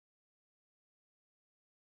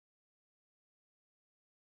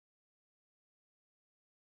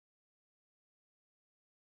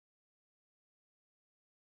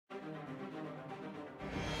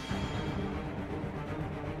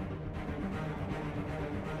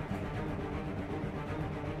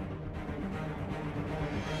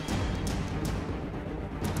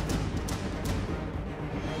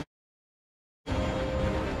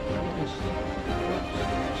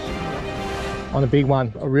On a big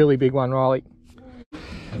one, a really big one, Riley.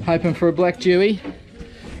 Hoping for a black dewy,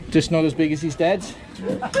 just not as big as his dad's.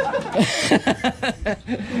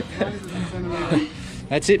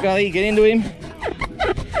 That's it, buddy, get into him.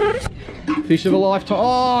 Fish of a lifetime.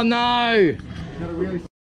 Oh no!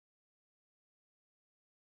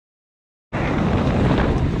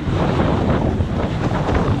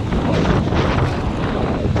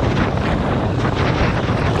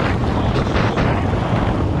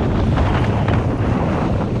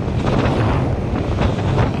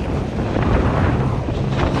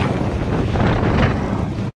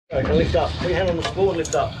 Lift up. Put your hand on the spool and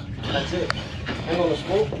lift up. That's it. Hand on the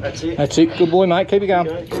spool. That's it. That's it. Good boy, mate. Keep it going.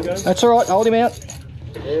 Keep going. That's all right. Hold him out.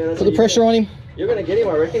 Yeah, put the pressure on him. You're going to get him,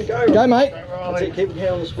 I reckon. Go. Go, mate. That's it. Keep your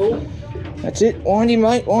hand on the spool. That's it. Wind him,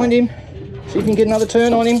 mate. Wind him. See if you can get another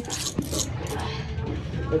turn on him. That's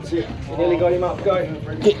it. You nearly got him up. Go.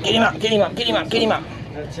 Get him up. Get him up. Get him up. Get him up.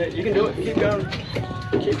 That's it. You can do it. Keep going.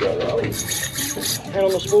 Keep going, Riley. Hand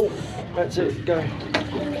on the spool. That's it. Go.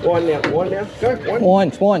 Wind now. Wind now. Go.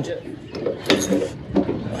 Wind. Wind. Yeah.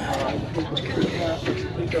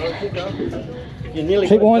 Keep going. Keep going. You nearly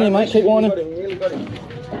keep winding, mate. Keep winding. You nearly got him.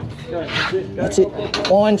 Go. That's it.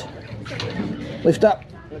 Wind. Lift up.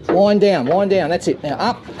 Wind down. Wind down. That's it. Now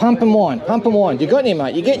up. Pump and wind. Pump and wind. You got him,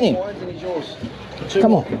 mate. You're getting him.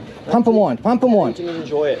 Come on. Pump and wind. Pump and wind.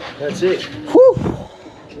 Enjoy it. That's it. Whew.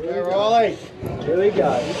 All right. Here we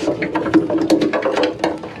go.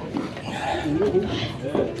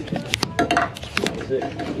 That's it.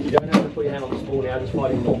 You don't have to put your hand on the spool now, just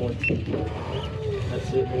fight him normally.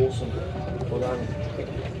 That's it, awesome. Well done.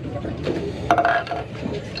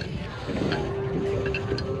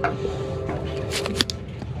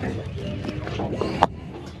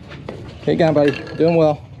 Keep going, buddy. Doing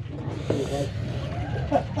well.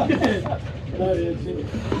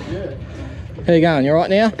 How you going? You alright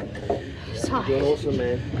now? You're doing awesome,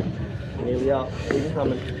 man. Nearly up. Keep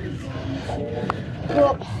coming.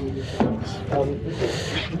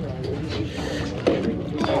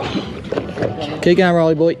 Keep going,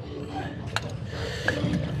 Riley boy.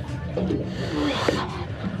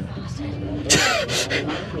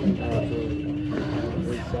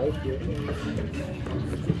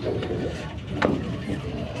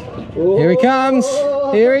 Here he comes.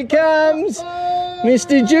 Here he comes.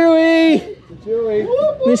 Mr. Dewy.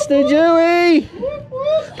 Mr. Dewy.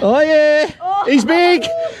 Oh yeah. He's big.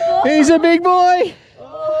 He's a big boy.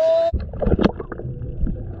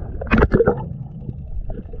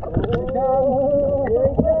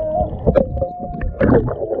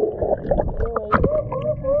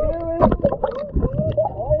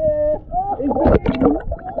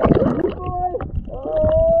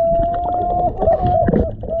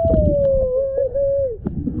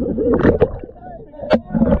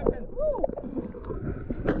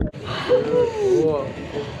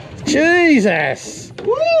 Jesus!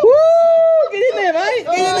 Woo! Get in there, mate!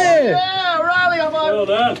 Get in there! Yeah, Riley, I'm on. Well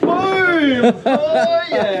done. Boom! Oh,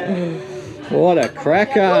 yeah! What a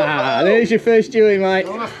cracker! There's your first Dewy, mate.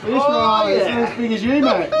 Nice fish, Riley. It's not as big as you,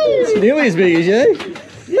 mate. It's nearly as big as you.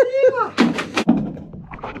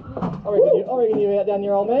 I reckon you outdone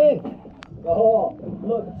your old man. Oh,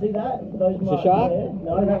 look, see that? Those marks shark? there?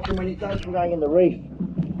 No, that's from when he goes from going in the reef.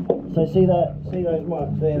 So see that? See those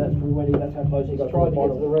marks there? That's from when that's how close he got to the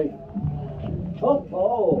bottom of the reef.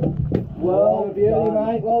 Oh, well beauty,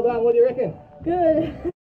 mate. Well done. What do you reckon? Good.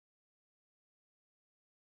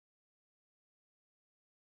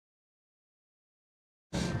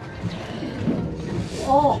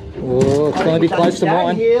 oh. Oh, it's going to be close to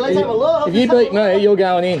mine. Let's have a look. If you beat me, you're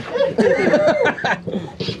going in.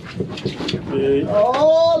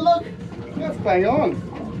 Oh, look. That's bang on.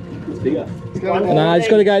 It's bigger. No, it's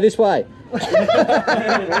got to go this way.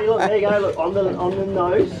 There you go, look, on the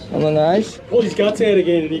nose. On the nose. Pull his guts out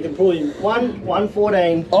again and you can pull him.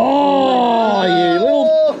 114. Oh, you little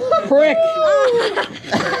prick.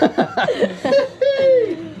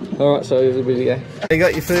 Alright, so there's a bit of go. You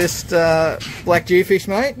got your first black jewfish,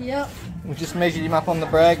 mate? Yep. We just measured him up on the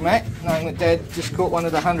brag, mate, knowing that Dad just caught one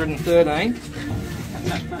at 113.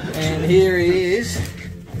 And here he is.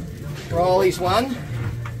 Riley's one.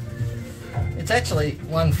 It's actually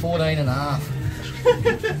 114 and a half.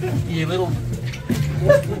 You little...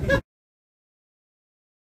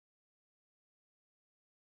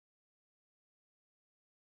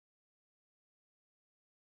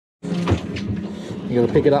 You got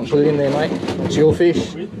to pick it up and put it in there, mate. It's your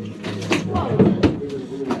fish.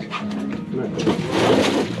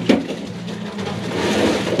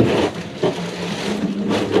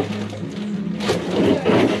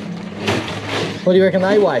 What do you reckon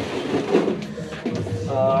they weigh?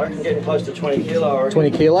 I reckon getting close to 20 kilo.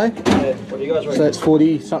 20 kilo? Yeah. What do you guys reckon? So that's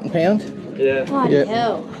 40 something pound? Yeah. Bloody Yep.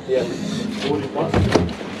 hell. Yeah. 40 plus.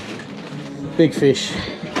 Big fish.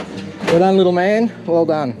 Well done, little man. Well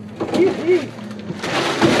done.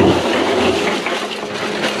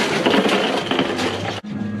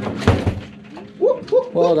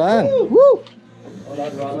 Well done. Woo!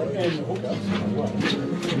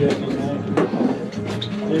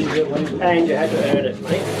 And you had to earn it,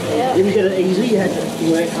 mate. Yeah. You didn't get it easy, you had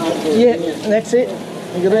to work hard for it. Yeah, that's it.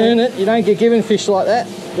 You got to earn it. You don't get given fish like that.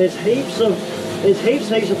 There's heaps of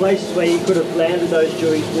places where you could have landed those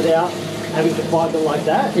jewies without having to fight them like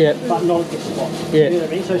that. Yeah. But not at this spot. Yeah. You know what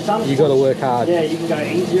I mean? So some You got to work hard. yeah, you can go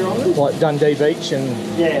easier on them. Like Dundee Beach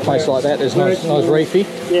and place like that. There's nice reefy.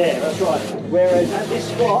 Yeah, that's right. Whereas at this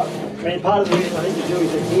spot, I mean, part of the reason I think the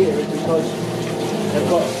jewies are here is because they've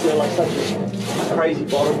got like such a crazy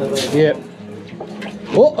bottom that they. Yep.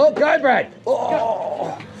 Oh, go, Brad.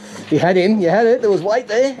 Oh, you had him. You had it. There was weight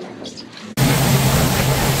there.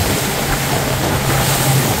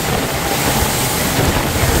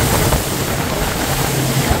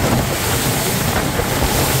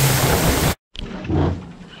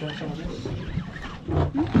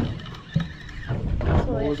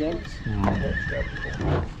 Thank you.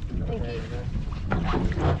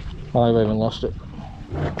 I've even lost it.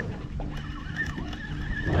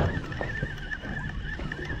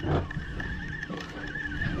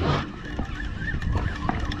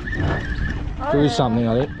 There is something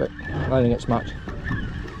on it, but I don't think it's much.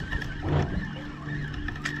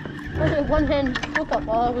 I did one hand hook up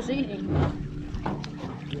while I was eating.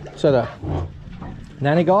 So the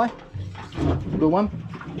Nannygai, good one.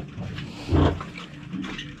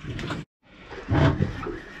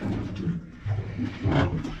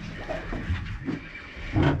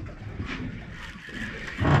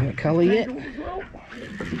 Got colour yet?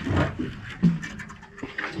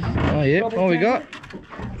 Oh yeah, what we got?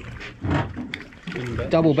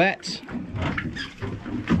 Double bats.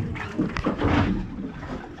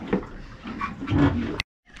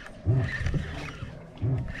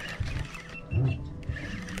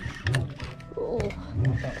 Oh,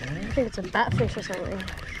 I think it's a batfish or something.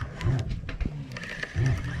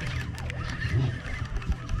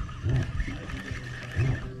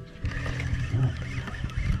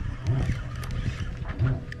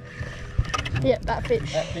 Yeah,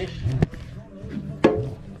 batfish. Batfish.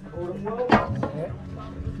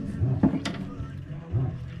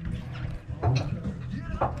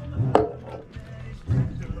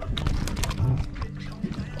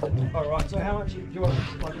 Alright, so how much do you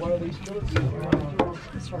want, like one of these fillets?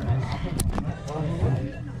 That's right.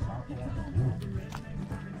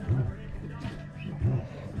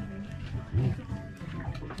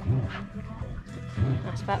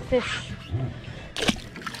 That's batfish.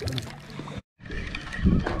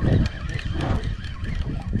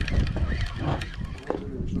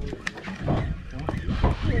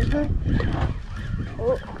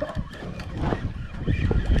 Oh.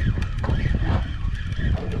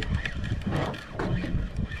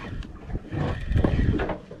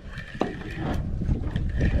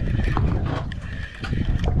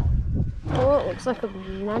 Oh, it looks like a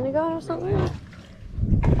Nannygai or something.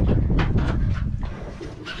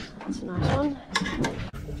 That's a nice one.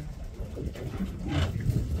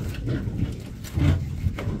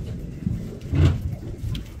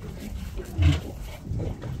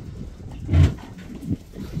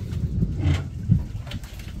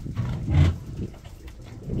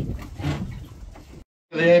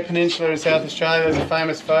 The Eyre Peninsula in South Australia, there's a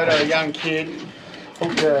famous photo, a young kid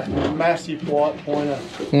hooked a massive white pointer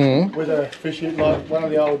with a fishing, like one of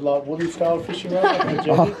the old like wooden style fishing rods, like a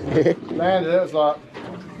jetty. Landed it, was like,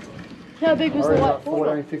 How big was I the reckon white like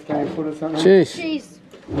border? 14, 15 foot or something. Jeez.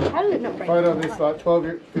 Jeez. How did it not break? Photo of this like 12,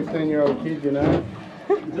 15-year-old kid, you know.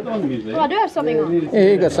 Oh, I do have something on.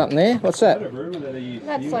 Yeah, you got something there. What's that?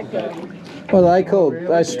 That's like a... What are they called?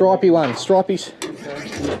 Those stripey ones. Stripies.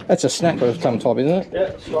 That's a snapper of some type, isn't it?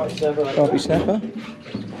 Yeah, striped snapper. Stripey snapper.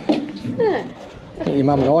 Yeah. I think your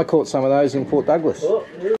mum and I caught some of those in Port Douglas. Oh,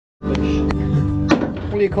 yeah.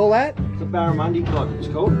 What do you call that? It's a Barramundi Cod, it's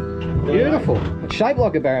called. Beautiful. It's shaped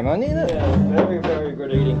like a barramundi, isn't it? Yeah, very, very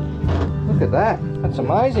good eating. Look at that. That's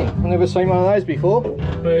amazing. I've never seen one of those before.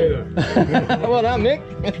 Well done, Mick.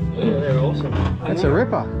 Yeah, they're awesome. That's a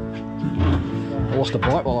ripper. I lost a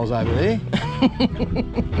bite while I was over there.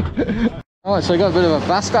 Alright, so we've got a bit of a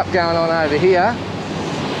bust up going on over here.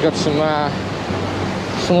 Got some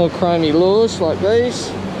little chromy lures like these,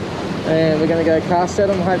 and we're going to go cast at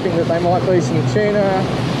them, hoping that they might be some tuna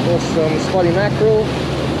or some spotty mackerel.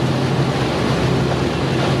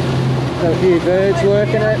 Got a few birds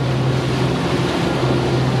working it.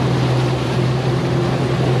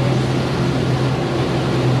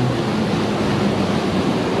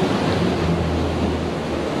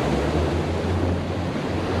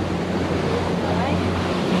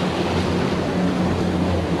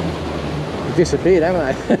 Disappeared,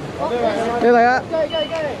 haven't they? There they are. Go, go,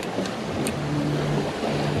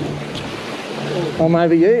 go. I'm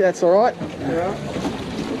over you, that's alright. Yeah.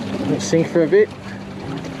 Let's sink for a bit.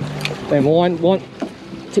 Then line,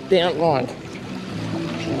 tip down, line.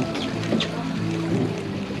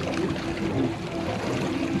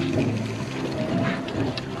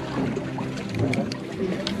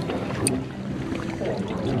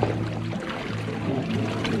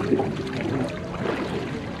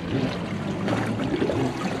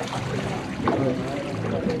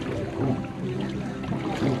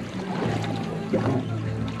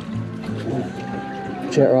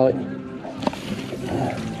 Chat right.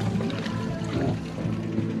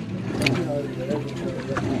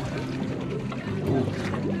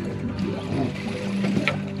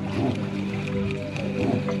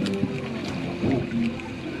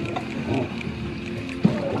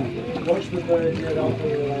 Watch the birds head off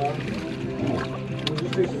all around. We'll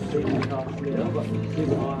just do some shooting casts now, but keep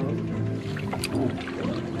an eye on them.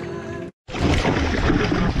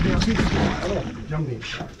 Jumping.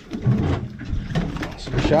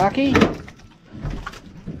 Some sharky.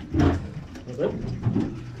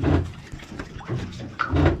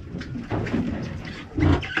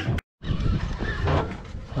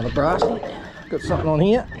 Another brassy. Got something on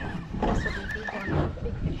here.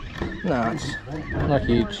 No, it's not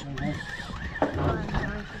huge.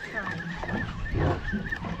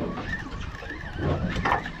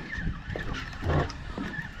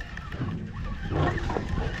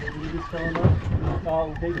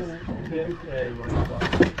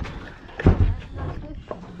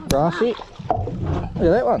 Brassy. Look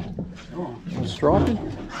at that one. Stripey.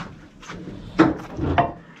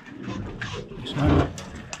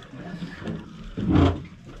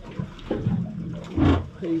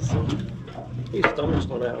 His stomach's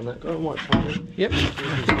not out on that guy. I might try it. Yep.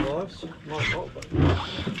 Might not, but...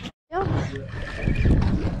 Yeah.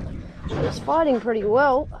 It's fighting pretty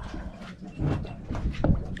well.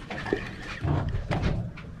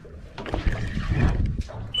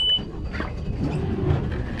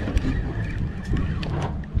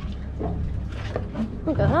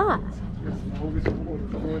 Look at that.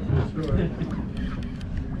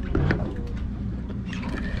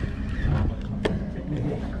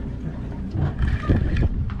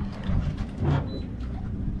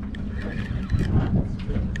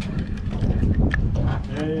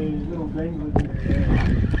 Little danglers in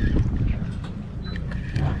there.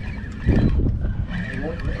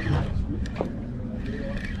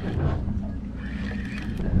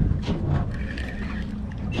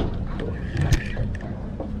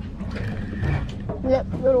 Yep,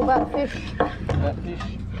 little batfish.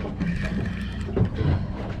 Batfish.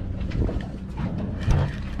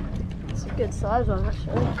 It's a good size one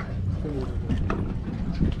actually.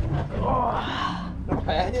 Not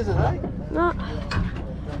bad, is it, eh? No.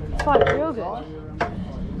 Fighting real good.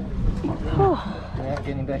 Oh, Yeah,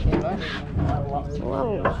 getting back in, mate.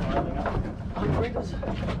 wow.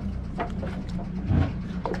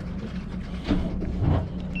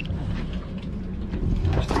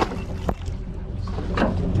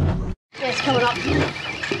 Yeah, it's coming up.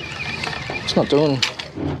 It's not doing.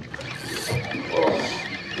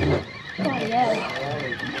 Oh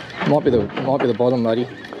yeah. Might be the bottom, buddy.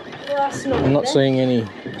 Well, that's not I'm not bad. seeing any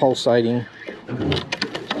pulsating.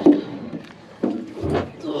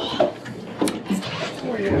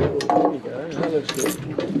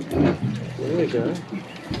 There we go.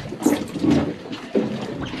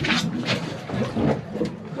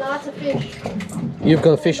 No, that's a fish. You've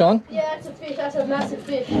got a fish on? Yeah, it's a fish. That's a massive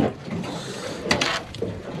fish.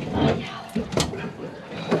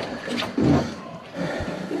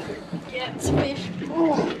 Yeah, it's a fish.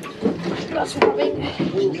 Oh, that's rubbing.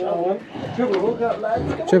 Triple hook up,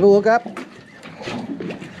 lads. Come Triple look up. on.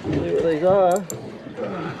 See what these are.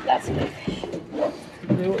 That's a big fish.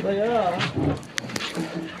 See what they are.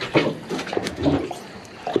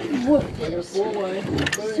 Whoop. As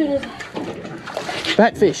Soon as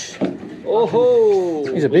Batfish. Oh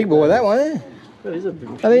ho! He's a big boy, that one, eh? That is a big.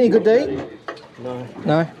 Are they any good to eat? No.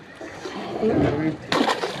 No.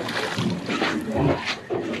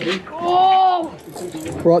 oh,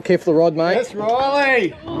 Right, careful the rod, mate. That's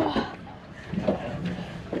Riley!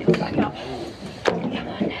 Back up.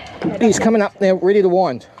 Come on. He's coming up now, ready to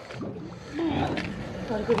wind.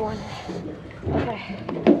 Not a good one.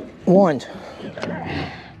 Okay. Wind.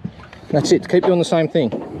 That's it, keep doing the same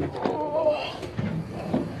thing.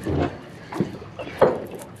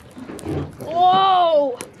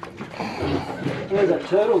 Whoa! There's that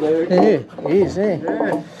turtle there. Yeah, he is there.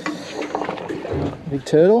 Yeah. Big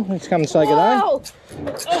turtle, let's come and say good day. Whoa!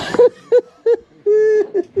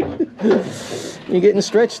 You're getting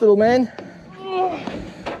stretched, little man.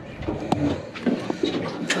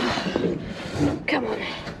 Come on.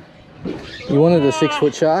 You wanted a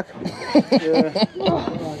 6-foot shark?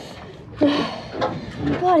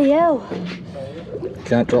 Bloody hell.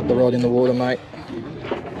 Can't drop the rod in the water, mate.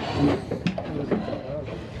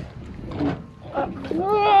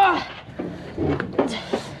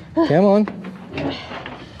 Come on.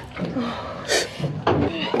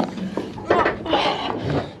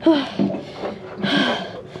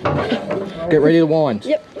 Get ready to wind.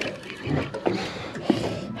 Yep.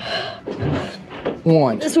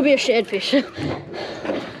 Wind. This will be a shared fish.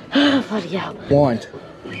 Bloody hell. Wind.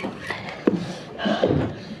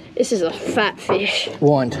 This is a fat fish.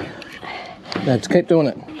 Wind. Now just keep doing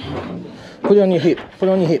it. Put it on your hip. Put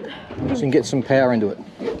it on your hip so you can get some power into it.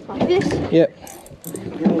 Like this. Yep.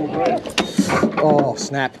 Oh,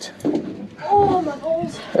 snapped. Oh, my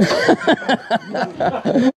balls.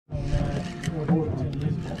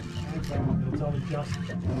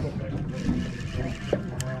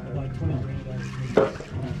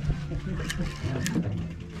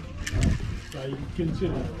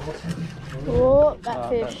 Oh,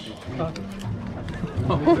 Batfish.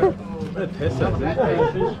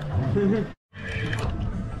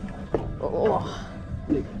 Oh.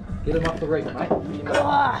 Get him up the reef, mate.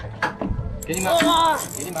 Ah. Get him up. Ah.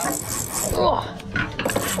 Get him up. Oh.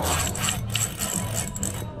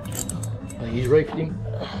 He's reefed him.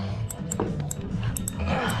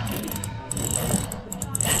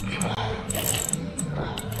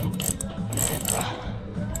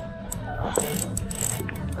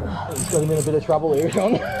 He's got him in a bit of trouble here,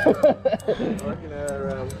 John.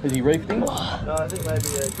 Has he reefed him? No, I think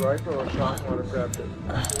maybe a groper or a shark might have grabbed it.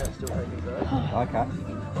 I think that's still hanging though. Okay.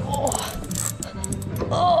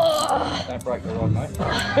 Don't break the rod, mate.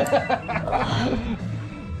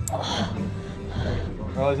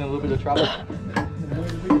 Oh, he's in a little bit of trouble.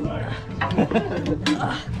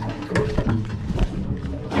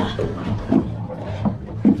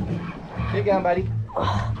 Keep going, buddy.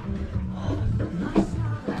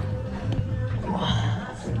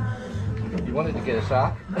 You wanted to get a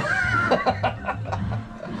shark?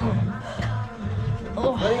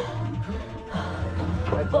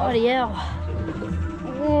 Bloody hell.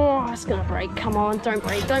 Oh, it's gonna break. Come on, don't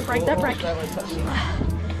break, don't break, don't break. If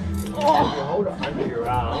you hold it under your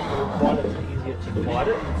arm, it'll find it easier to bite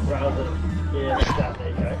it rather than, yeah, like that, there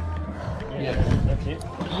you go. Yeah, that's it.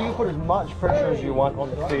 You can put as much pressure as you want on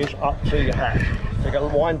the fish up to your hatch. So you go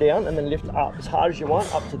wind down and then lift up as hard as you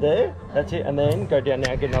want up to there. That's it, and then go down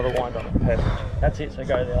now, get another wind on it. Perfect. That's it, so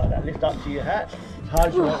go there like that. Lift up to your hatch as hard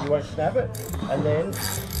as you want, you won't snap it. And then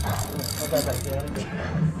I'll go back down again.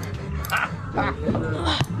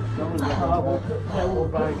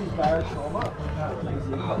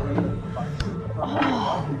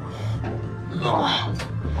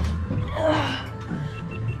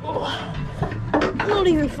 Not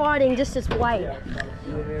even fighting, just its weight.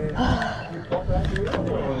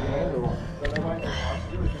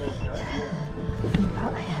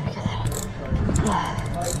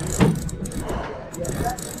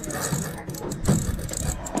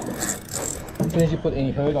 As soon as you put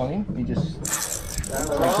any hurt on him, you just...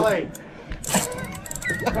 Right.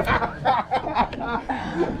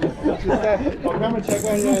 I'll come and check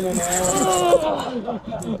on you in an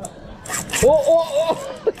hour.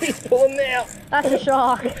 Oh! He's pulling now. That's a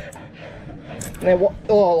shark. Now what?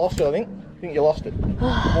 Oh, I lost it, I think. I think you lost it. Wind.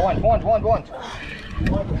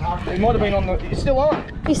 He might have been on the... He's still on.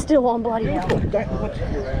 He's still on, bloody hell. Keep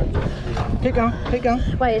going, keep going.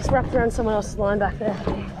 Wait, it's wrapped around someone else's line back there.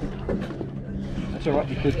 That's alright,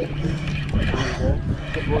 you could.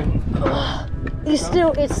 It's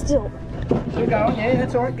still. Still going, yeah,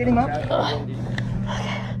 that's alright, get him up. Okay.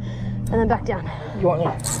 And then back down. You want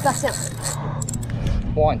him? Back down.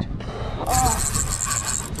 Wind.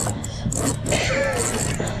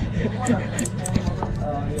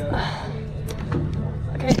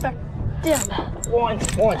 Okay, back down. Wind.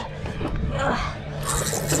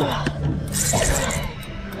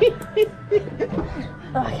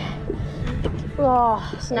 Okay. Oh,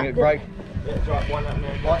 snapped it. Break. Yeah, drop one up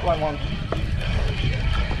there. Light one.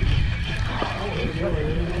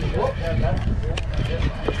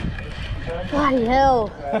 Bloody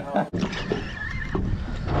hell.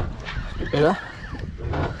 Better?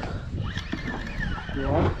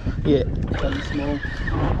 Yeah.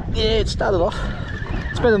 Yeah, it started off.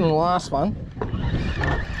 It's better than the last one.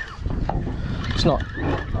 It's not,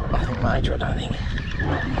 I think, major, I don't think.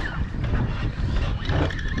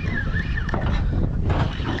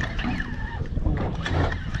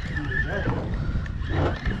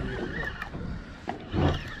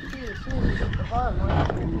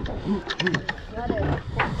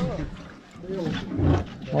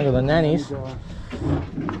 Look at the nannies.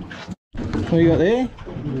 What you got there?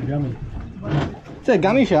 Gummy. Is that a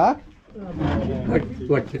gummy shark?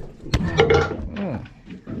 Like it. Oh.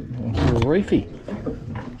 It's a little reefy.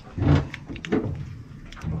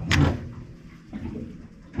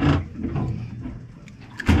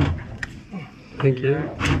 Thank you.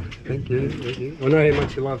 Thank you. Thank you. I know how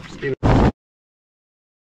much you love skin.